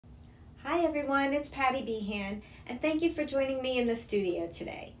Hi everyone, it's Patti Behan, and thank you for joining me in the studio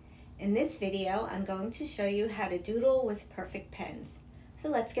today. In this video, I'm going to show you how to doodle with perfect pens. So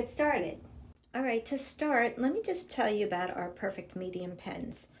let's get started. All right, to start, let me just tell you about our perfect medium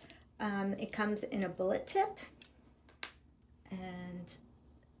pens. It comes in a bullet tip and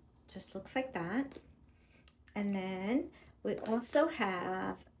just looks like that. And then we also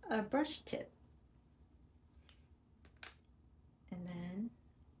have a brush tip. And then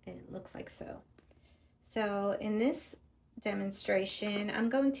it looks like so. So in this demonstration, I'm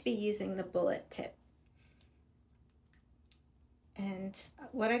going to be using the bullet tip. And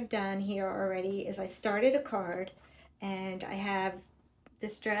what I've done here already is I started a card, and I have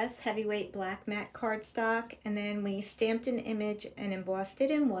Distress Heavyweight Black Matte cardstock, and then we stamped an image and embossed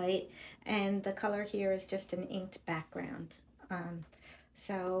it in white, and the color here is just an inked background.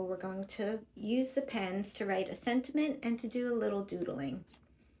 So we're going to use the pens to write a sentiment and to do a little doodling.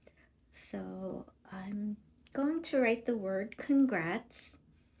 So I'm going to write the word congrats,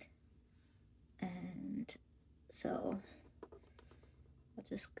 and so I'll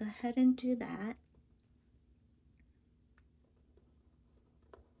just go ahead and do that.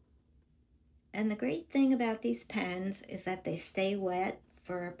 And the great thing about these pens is that they stay wet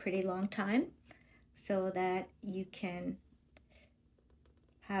for a pretty long time, so that you can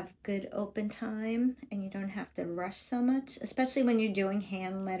have good open time and you don't have to rush so much, especially when you're doing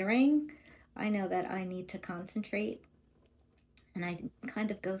hand lettering. I know that I need to concentrate and I kind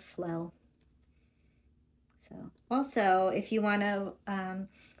of go slow. So also, if you want to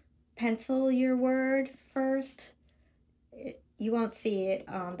pencil your word first, you won't see it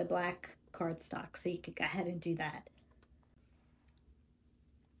on the black cardstock, so you could go ahead and do that.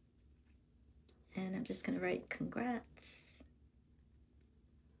 And I'm just going to write congrats.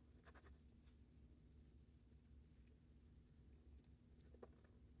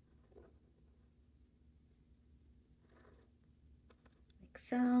 Like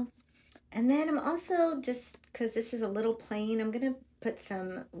so. And then I'm also, just because this is a little plain, I'm going to put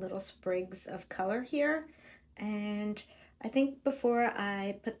some little sprigs of color here. And I think before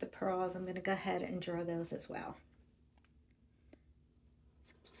I put the pearls, I'm going to go ahead and draw those as well.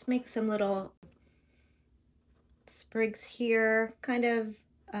 So just make some little sprigs here, kind of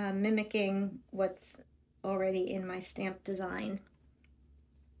mimicking what's already in my stamp design.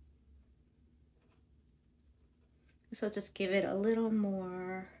 So just give it a little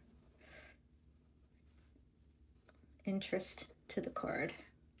more interest to the card.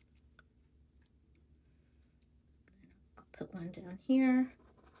 I'll put one down here,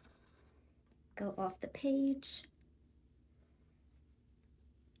 go off the page.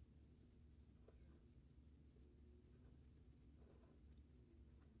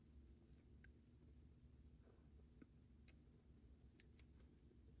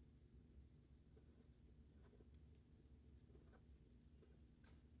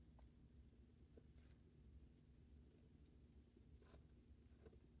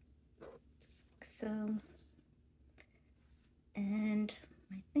 Just like so. And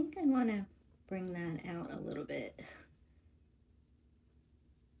I think I want to bring that out a little bit.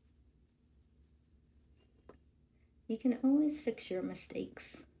 You can always fix your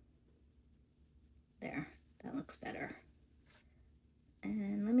mistakes. There, that looks better.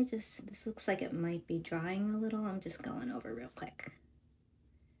 And let me just, this looks like it might be drying a little. I'm just going over real quick.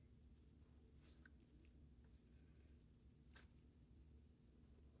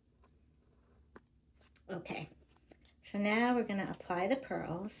 Okay, so now we're going to apply the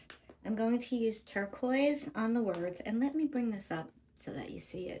pearls. I'm going to use turquoise on the words, and let me bring this up so that you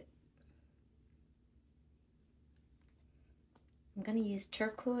see it. I'm going to use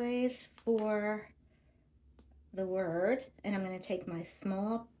turquoise for the word, and I'm going to take my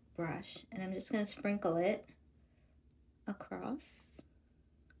small brush and I'm just going to sprinkle it across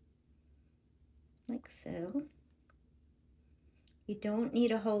like so. You don't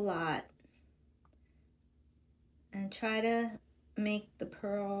need a whole lot, and try to make the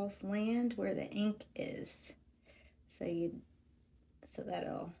pearls land where the ink is, so that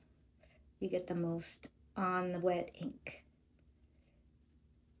you get the most on the wet ink.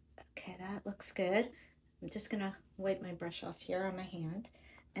 Okay, that looks good. I'm just gonna wipe my brush off here on my hand,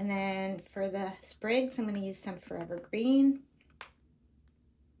 and then for the sprigs I'm going to use some Forever Green.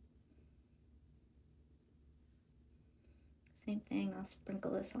 Same thing, I'll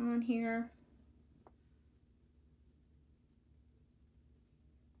sprinkle this on here.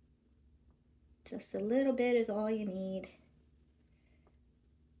 Just a little bit is all you need.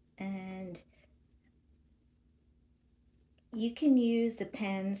 And you can use the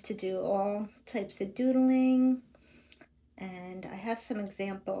pens to do all types of doodling. And I have some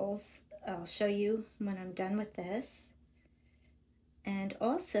examples I'll show you when I'm done with this. And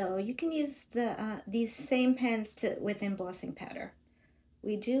also, you can use these same pens with embossing powder.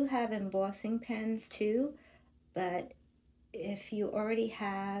 We do have embossing pens too, but if you already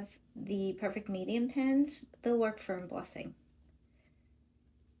have the perfect medium pens, they'll work for embossing.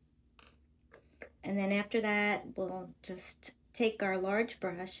 And then after that, we'll just take our large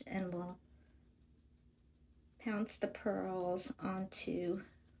brush and we'll pounce the pearls onto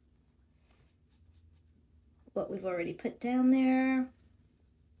what we've already put down there.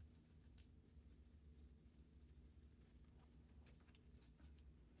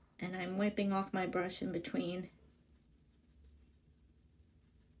 And I'm wiping off my brush in between.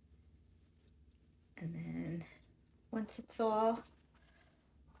 And then once it's all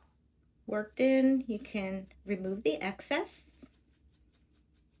worked in, you can remove the excess.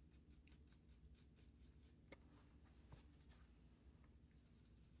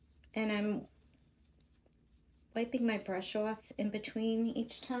 And I'm wiping my brush off in between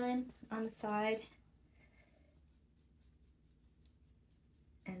each time on the side.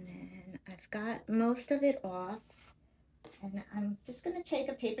 And then I've got most of it off. And I'm just going to take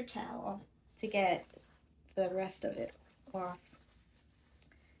a paper towel to get the rest of it off.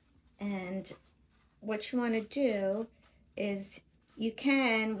 And what you want to do is you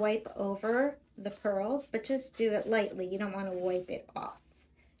can wipe over the pearls, but just do it lightly. You don't want to wipe it off.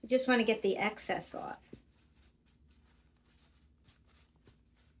 You just want to get the excess off.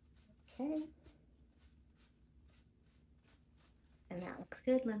 Okay. And that looks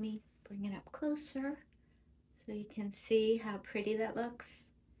good. Let me bring it up closer so you can see how pretty that looks.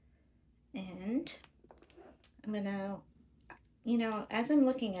 And I'm gonna, you know, as I'm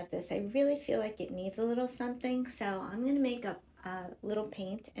looking at this, I really feel like it needs a little something. So I'm gonna make a little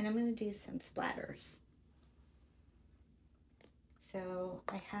paint and I'm gonna do some splatters. So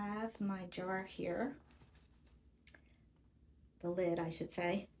I have my jar here, the lid I should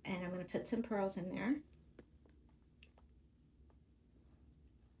say, and I'm gonna put some pearls in there.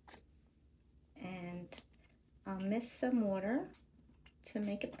 And I'll mix some water to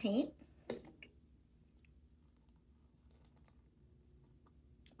make a paint.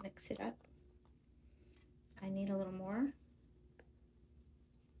 Mix it up. I need a little more.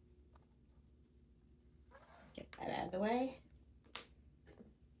 Get that out of the way.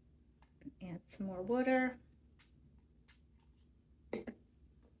 Add some more water. Because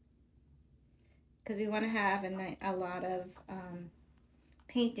we want to have a lot of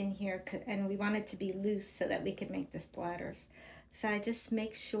paint in here, and we want it to be loose so that we can make the splatters. So I just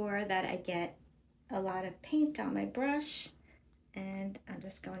make sure that I get a lot of paint on my brush, and I'm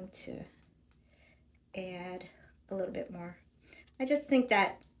just going to add a little bit more. I just think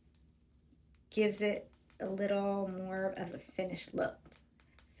that gives it a little more of a finished look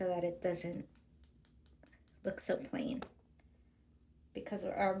so that it doesn't look so plain, because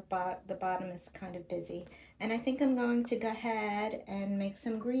the bottom is kind of busy. And I think I'm going to go ahead and make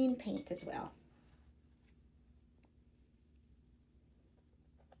some green paint as well.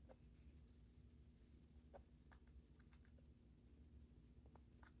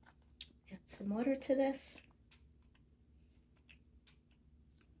 Add some water to this.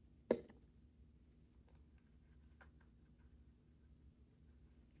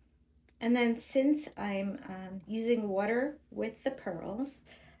 And then since I'm using water with the pearls,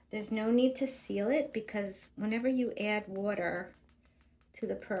 there's no need to seal it, because whenever you add water to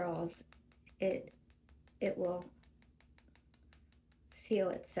the pearls, it will seal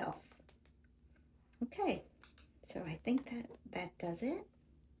itself. Okay, so I think that does it.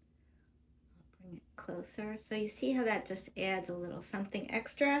 I'll bring it closer. So you see how that just adds a little something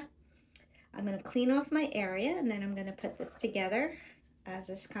extra. I'm going to clean off my area, and then I'm going to put this together as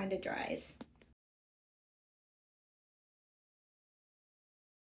this kind of dries.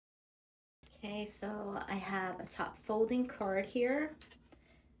 Okay, so I have a top folding card here,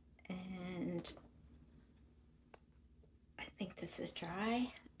 and I think this is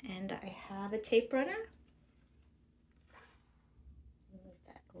dry, and I have a tape runner. Move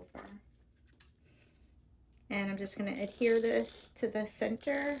that over. And I'm just going to adhere this to the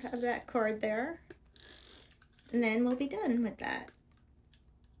center of that card there, and then we'll be done with that.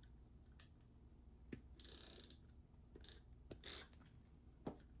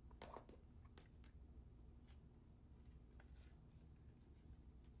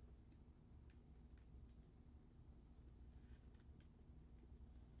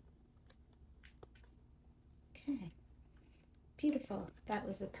 Okay, beautiful. That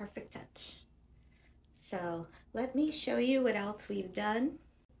was the perfect touch. So let me show you what else we've done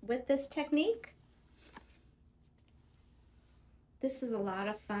with this technique. This is a lot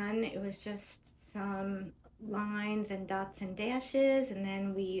of fun. It was just some lines and dots and dashes, and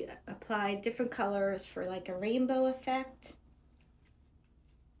then we applied different colors for like a rainbow effect.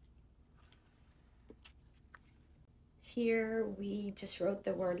 Here we just wrote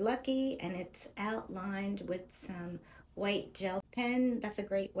the word lucky, and it's outlined with some white gel pen. That's a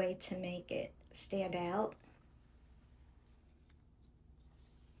great way to make it stand out.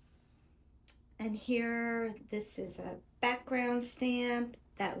 And here, this is a background stamp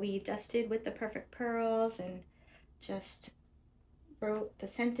that we dusted with the Perfect Pearls and just wrote the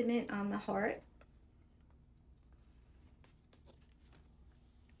sentiment on the heart.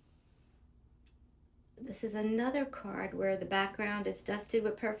 This is another card where the background is dusted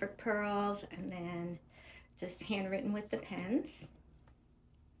with Perfect Pearls and then just handwritten with the pens.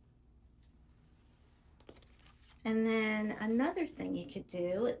 And then another thing you could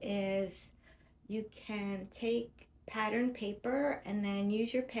do is you can take pattern paper and then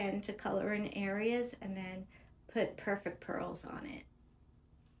use your pen to color in areas and then put Perfect Pearls on it.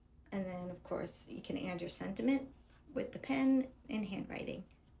 And then of course you can add your sentiment with the pen and handwriting.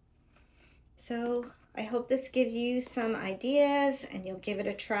 So I hope this gives you some ideas and you'll give it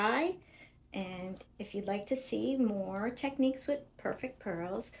a try. And if you'd like to see more techniques with Perfect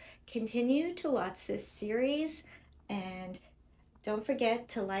Pearls, continue to watch this series and don't forget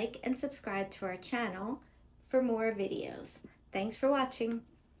to like and subscribe to our channel for more videos. Thanks for watching.